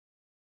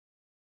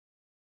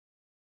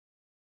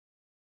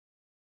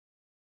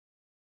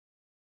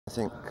I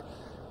think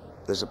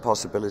there's a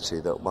possibility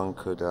that one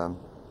could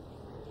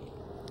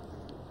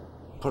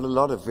put a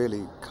lot of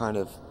really kind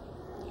of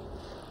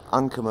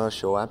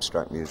uncommercial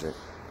abstract music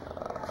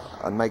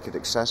and make it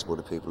accessible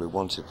to people who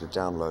wanted to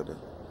download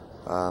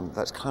it.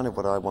 That's kind of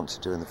what I want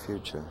to do in the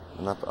future,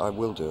 and I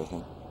will do, I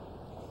think.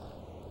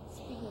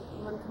 Speaking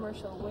of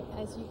uncommercial,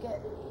 as you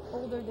get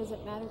older, does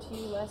it matter to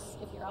you less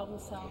if your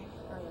albums sell,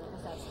 or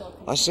is that still?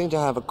 I seem to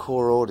have a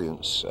core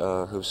audience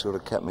who've sort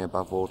of kept me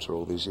above water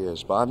all these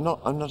years, but I'm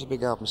not a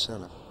big album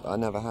seller. I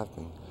never have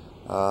been.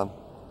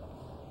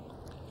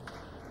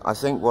 I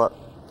think what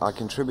I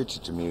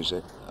contributed to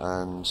music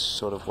and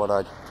sort of what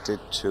I did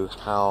to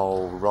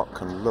how rock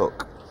can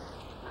look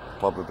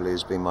probably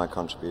has been my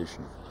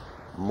contribution,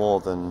 more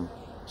than,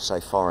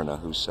 say, Foreigner,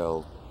 who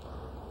sell,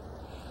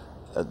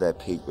 at their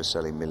peak, were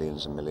selling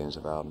millions and millions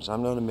of albums.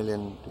 I'm not a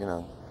million, you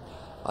know,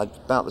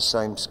 about the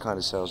same kind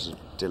of sales as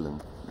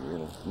Dylan. You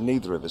know,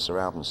 neither of us are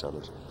album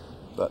sellers.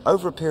 But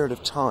over a period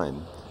of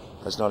time,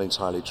 that's not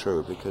entirely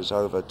true, because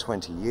over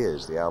 20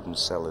 years the albums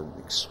sell an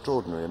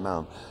extraordinary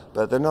amount.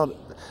 But they're not,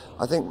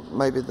 I think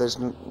maybe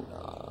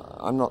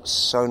I'm not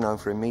so known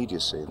for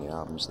immediacy in the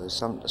albums.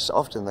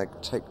 Often they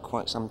take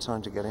quite some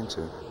time to get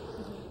into.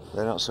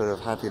 They're not sort of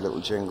happy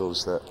little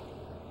jingles that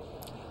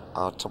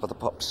are top of the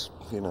pops,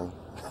 you know.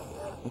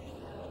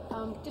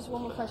 Just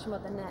one more question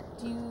about the net.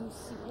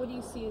 What do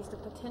you see as the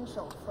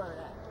potential for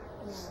that?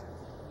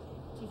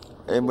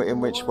 I mean, in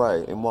which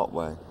way? In what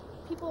way?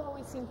 People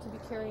always seem to be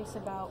curious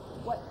about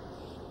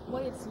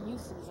what its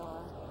uses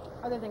are,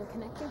 other than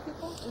connecting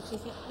people, which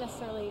is not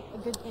necessarily a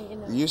good thing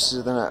in the uses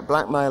of the net,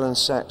 blackmail and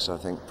sex, I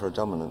think,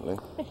 predominantly.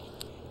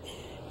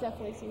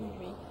 Definitely seems to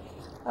be.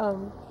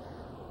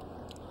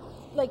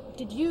 Like,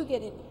 did you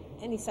get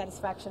any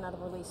satisfaction out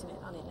of releasing it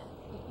on the net?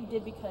 You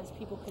did, because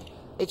people could...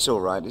 It's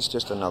all right. It's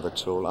just another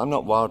tool. I'm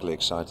not wildly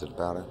excited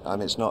about it. I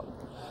mean, it's not...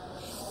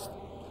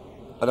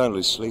 I don't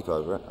lose sleep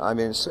over it. I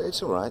mean,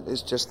 it's all right.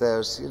 It's just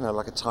there's, you know,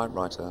 like a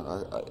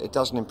typewriter. It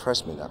doesn't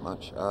impress me that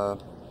much.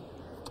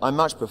 I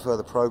much prefer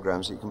the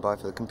programs that you can buy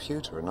for the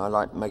computer, and I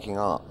like making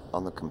art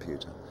on the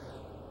computer.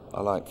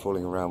 I like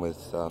fooling around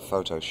with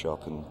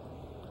Photoshop and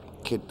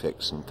Kid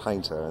Pics and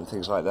Painter and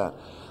things like that,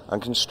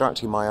 and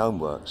constructing my own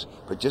works.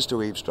 But just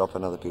to eavesdrop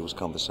on other people's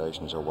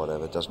conversations or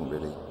whatever doesn't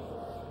really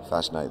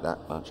fascinate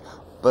that much.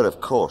 But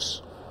of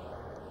course,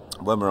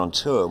 when we're on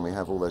tour and we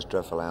have all those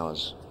dreadful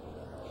hours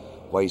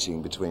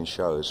waiting between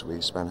shows,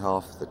 we spend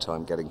half the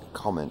time getting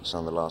comments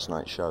on the last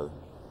night's show,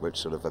 which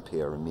sort of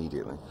appear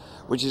immediately,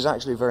 which is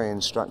actually very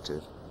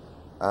instructive.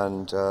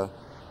 And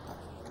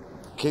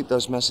keep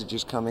those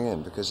messages coming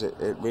in, because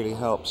it really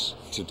helps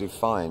to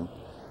define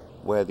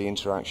where the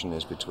interaction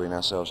is between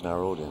ourselves and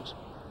our audience.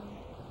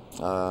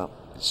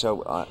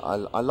 So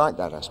I like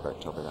that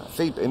aspect of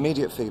it.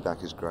 Immediate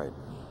feedback is great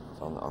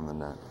on the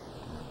net.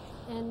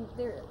 And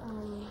there,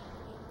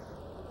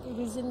 it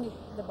was in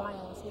the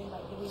bio, something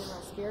like giving a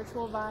real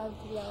spiritual vibe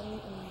to the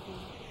album, and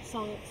the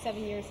song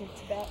 7 Years in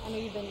Tibet. I know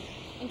you've been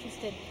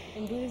interested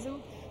in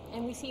Buddhism,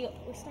 and we're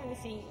starting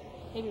to see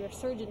maybe a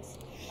resurgence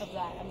of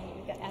that. I mean,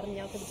 we've got Adam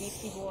Yauch of the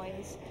Beastie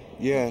Boys.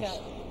 Yes. We've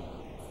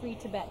got Free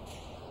Tibet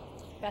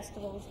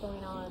festivals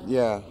going on.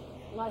 Yeah.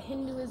 A lot of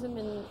Hinduism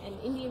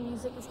and Indian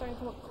music is starting to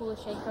come up. Kula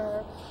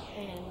Shaker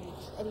and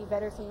Eddie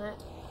Vedder and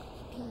that.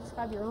 Can you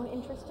describe your own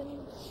interest in?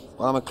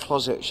 Well, I'm a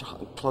closet.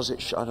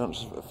 I don't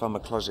know if I'm a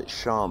closet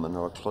shaman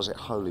or a closet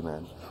holy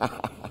man.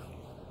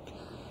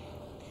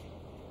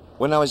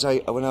 When I was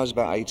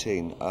about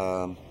 18,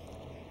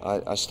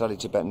 I studied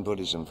Tibetan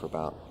Buddhism for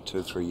about 2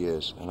 or 3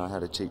 years, and I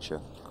had a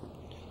teacher called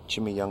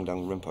Chimi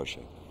Yangdang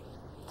Rinpoche,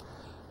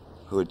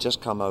 who had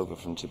just come over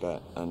from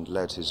Tibet and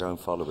led his own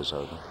followers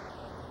over.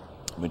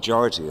 The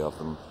majority of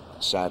them,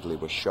 sadly,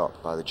 were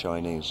shot by the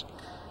Chinese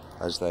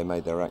as they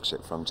made their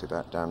exit from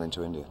Tibet down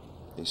into India.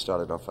 He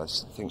started off, I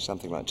think,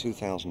 something like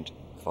 2,000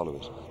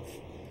 followers,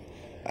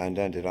 and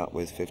ended up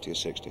with 50 or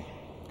 60,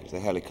 because the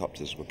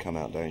helicopters would come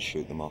out there and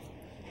shoot them off,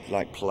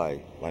 like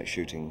play, like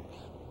shooting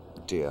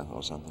deer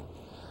or something.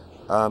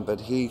 But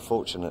he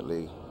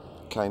fortunately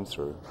came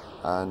through,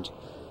 and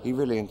he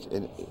really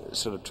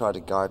sort of tried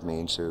to guide me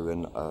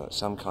into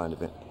some kind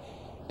of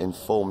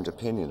informed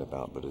opinion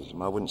about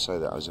Buddhism. I wouldn't say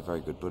that I was a very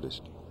good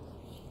Buddhist,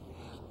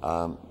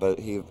 but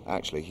he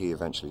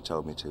eventually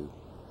told me to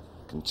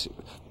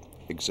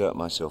exert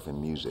myself in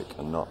music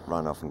and not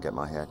run off and get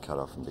my hair cut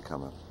off and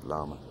become a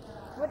lama.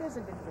 What is a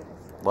good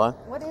Buddhist? What?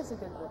 What is a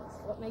good Buddhist?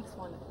 What makes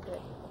one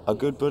good? A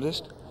good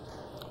Buddhist?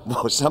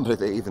 Well, somebody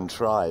that even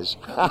tries.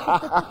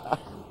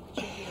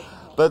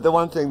 But the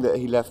one thing that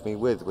he left me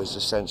with was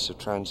a sense of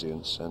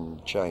transience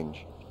and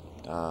change,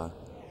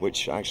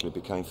 which actually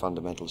became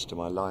fundamentals to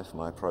my life,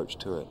 my approach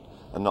to it,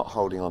 and not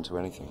holding on to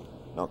anything,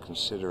 not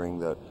considering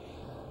that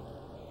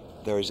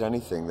there is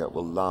anything that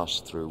will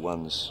last through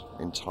one's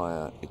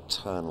entire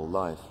eternal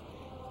life,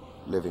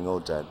 living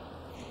or dead.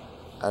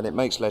 And it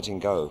makes letting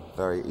go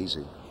very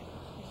easy.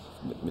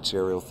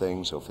 Material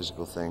things or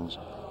physical things.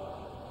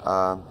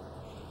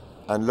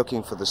 And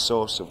looking for the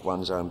source of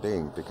one's own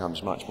being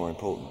becomes much more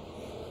important.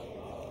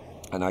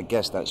 And I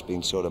guess that's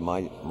been sort of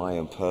my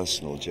own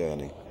personal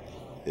journey.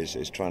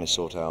 is trying to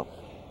sort out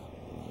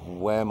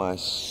where my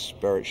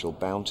spiritual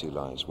bounty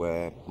lies,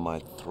 where my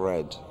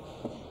thread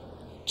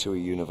to a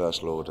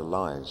universal order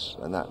lies,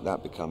 and that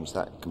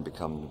can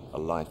become a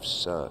life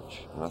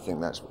search. And I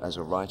think that's, as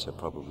a writer,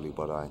 probably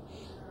what I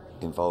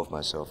involve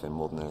myself in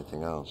more than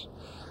anything else.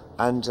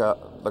 And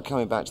but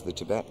coming back to the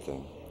Tibet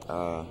thing,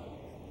 I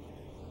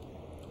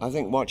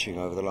think watching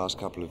over the last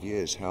couple of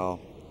years how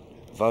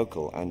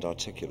vocal and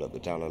articulate the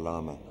Dalai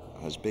Lama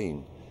has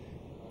been,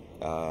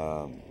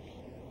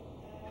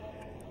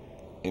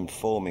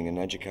 informing and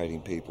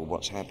educating people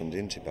what's happened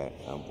in Tibet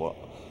and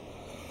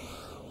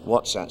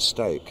what's at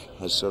stake,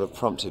 has sort of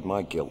prompted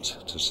my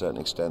guilt to a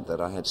certain extent, that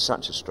I had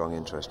such a strong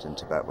interest in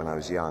Tibet when I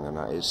was young, and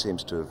it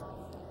seems to have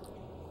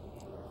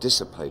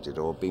dissipated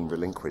or been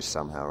relinquished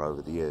somehow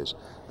over the years,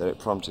 that it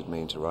prompted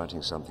me into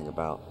writing something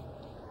about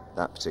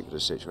that particular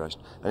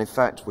situation. And in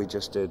fact, we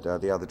just did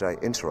the other day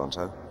in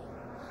Toronto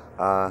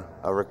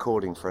a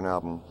recording for an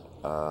album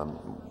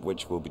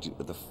which will be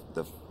the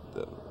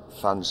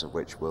funds of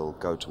which will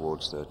go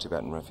towards the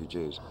Tibetan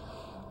refugees.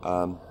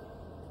 And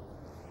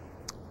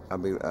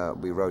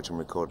we wrote and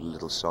recorded a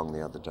little song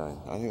the other day.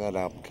 I think that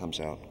album comes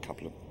out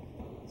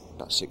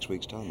about 6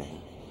 weeks' time, I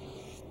think.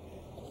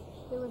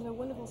 There was a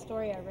wonderful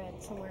story I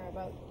read somewhere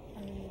about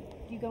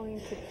you going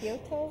to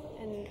Kyoto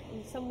and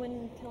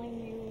someone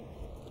telling you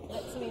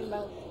that something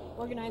about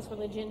organized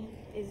religion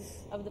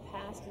is of the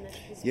past, and that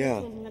the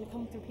spiritualism is going to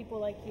come through people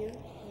like you.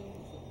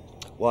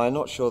 Well, I'm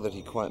not sure that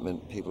he quite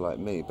meant people like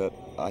me, but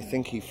I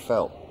think he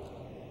felt.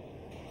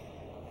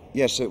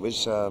 Yes, it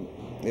was a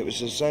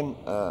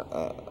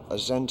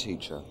Zen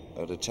teacher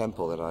at a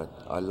temple that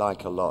I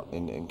like a lot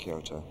in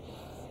Kyoto,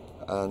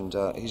 and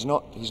he's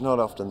not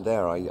often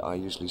there. I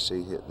usually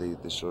see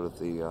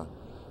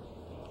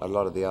a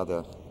lot of the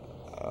other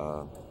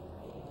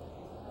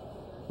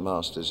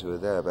masters who are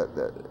there, but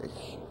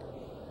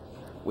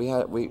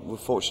we were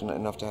fortunate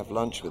enough to have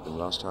lunch with them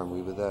last time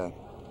we were there,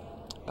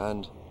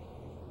 and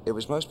it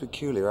was most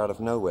peculiar. Out of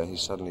nowhere, he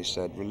suddenly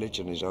said,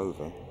 "Religion is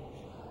over,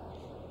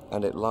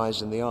 and it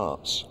lies in the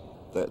arts,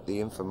 that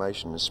the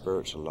information and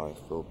spiritual life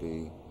will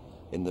be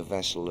in the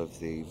vessel of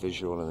the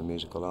visual and the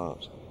musical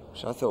arts,"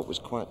 which I thought was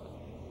quite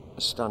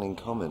a stunning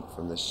comment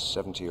from this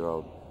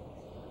 70-year-old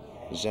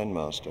Zen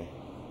master.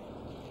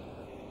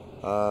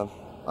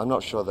 I'm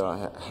not sure that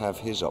I have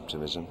his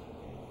optimism.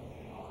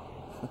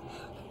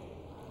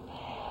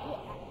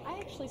 I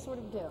actually sort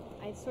of do.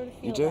 I sort of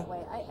feel You do? that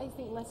way. I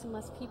think less and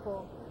less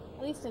people,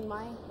 at least in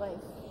my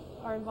life,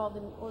 are involved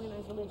in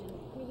organized religion.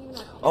 I mean, even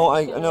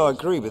I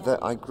agree with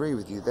that. I agree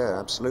with you there,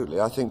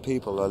 absolutely. I think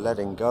people are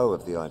letting go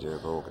of the idea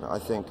of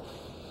organized.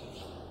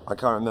 I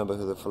can't remember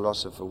who the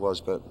philosopher was,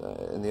 but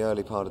in the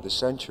early part of the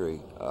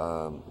century,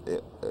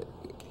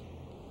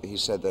 he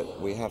said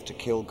that we have to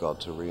kill God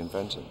to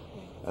reinvent him.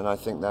 And I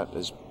think that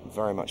is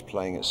very much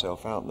playing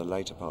itself out in the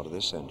later part of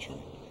this century.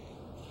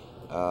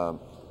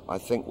 I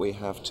think we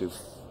have to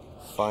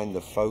find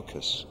the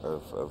focus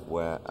of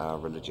where our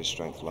religious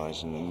strength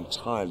lies in an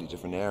entirely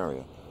different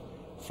area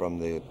from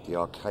the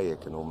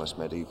archaic and almost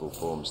medieval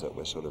forms that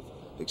we're sort of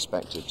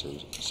expected to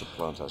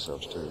supplant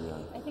ourselves to.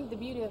 Yeah. I think the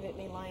beauty of it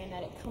may lie in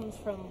that it comes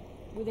from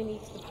within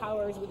each, the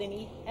power is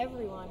within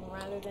everyone,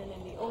 rather than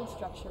in the old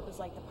structure. It was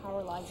like the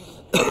power lies in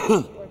the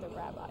priest or the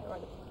rabbi or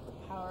the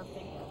power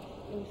figure,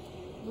 in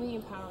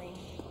re-empowering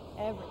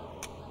everyone.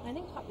 And I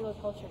think popular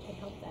culture can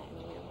help that in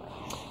a weird way.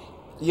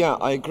 Yeah,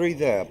 I agree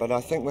there, but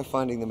I think we're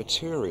finding the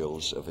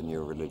materials of a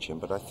new religion,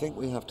 but I think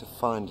we have to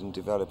find and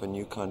develop a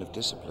new kind of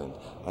discipline.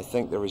 I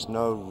think there is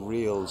no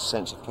real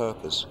sense of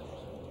purpose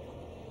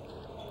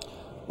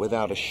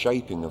without a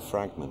shaping of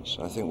fragments.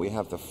 I think we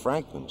have the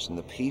fragments and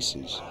the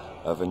pieces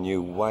of a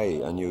new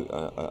way, a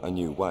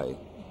new way.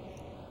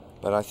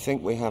 But I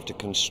think we have to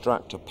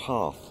construct a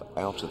path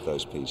out of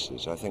those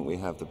pieces. I think we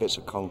have the bits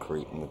of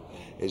concrete, and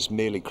it's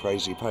merely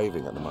crazy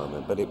paving at the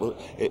moment. But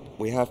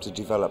we have to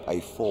develop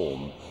a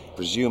form.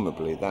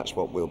 Presumably, that's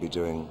what we'll be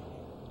doing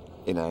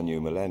in our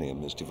new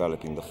millennium: is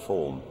developing the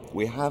form.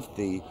 We have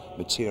the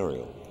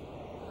material.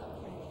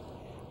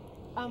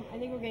 I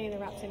think we're getting to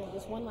the wrap soon.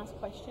 Just one last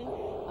question.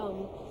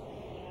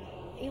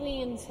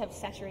 Aliens have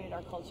saturated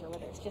our culture,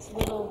 whether it's just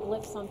little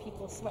blips on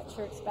people's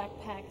sweatshirts,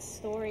 backpacks,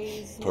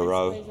 stories,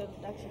 stories of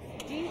abduction.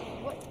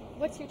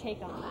 What's your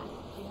take on that?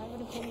 Do you have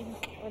an opinion?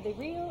 Are they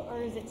real,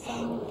 or is it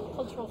some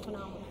cultural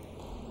phenomenon?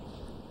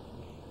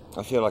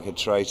 I feel like a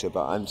traitor,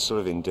 but I'm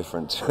sort of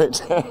indifferent to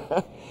it.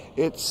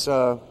 It's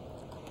for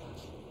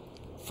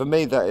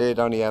me that it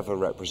only ever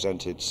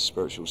represented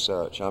spiritual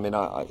search. I mean,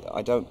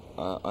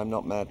 I'm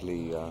not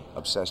madly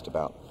obsessed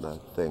about the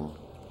thing.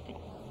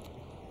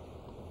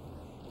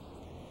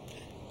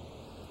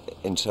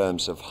 In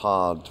terms of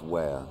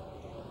hardware,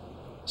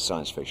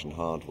 science fiction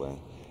hardware,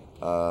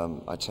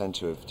 I tend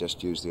to have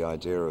just used the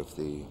idea of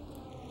the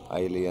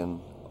alien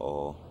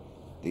or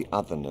the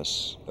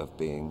otherness of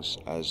beings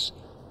as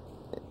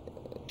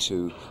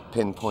to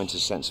pinpoint a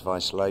sense of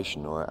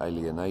isolation or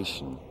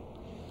alienation,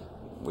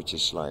 which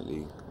is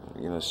slightly,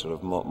 sort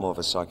of more of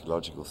a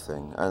psychological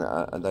thing,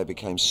 and they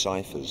became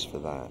ciphers for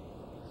that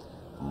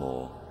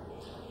more.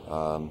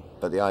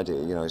 But the idea,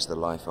 is the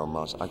life on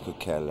Mars. I could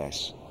care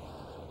less.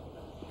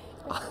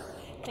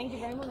 Thank you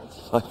very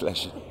much. My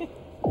pleasure.